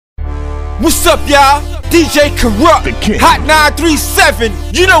What's up, y'all? DJ Kurupt, Hot 937.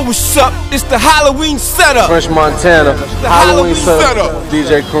 You know what's up? It's the Halloween setup. French Montana, Halloween setup.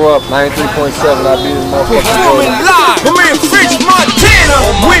 DJ Kurupt, 93.7. I be this motherfucker. Performing live. My man French Montana.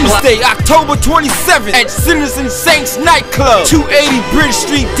 Wednesday, October 27th at Sinners and Saints nightclub, 280 Bridge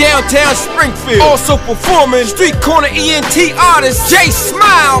Street, downtown Springfield. Also performing street corner ENT artist Jay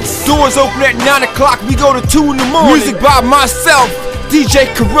Smiles. Doors open at 9 o'clock. We go to 2 in the morning. Music by myself, DJ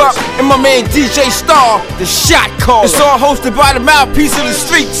Kurupt, and my man DJ Star, the shot caller. It's all hosted by the mouthpiece of the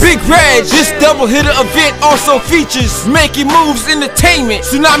streets, Big REGG. This double hitter event also features Making Moves Entertainment,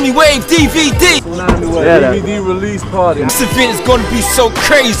 Tsunami Wave DVD. Tsunami Wave DVD release party. This event is gonna be so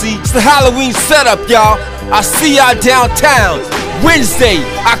crazy. It's the Halloween setup, y'all. I'll see y'all downtown. Wednesday,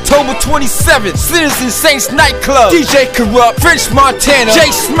 October 27th, Sinners and Saints nightclub. DJ Kurupt, French Montana, Jay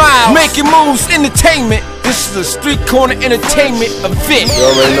Smiles, Making Moves Entertainment. This is a street corner entertainment event. You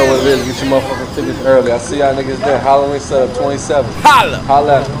already know what it is. Get your motherfucking tickets early. I see y'all niggas there. Halloween setup 27. Holla.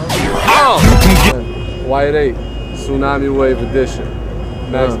 Holla. White 8, Tsunami Wave edition.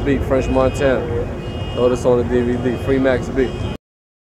 Max Beat, French Montana. Throw this on the DVD. Free Max Beat.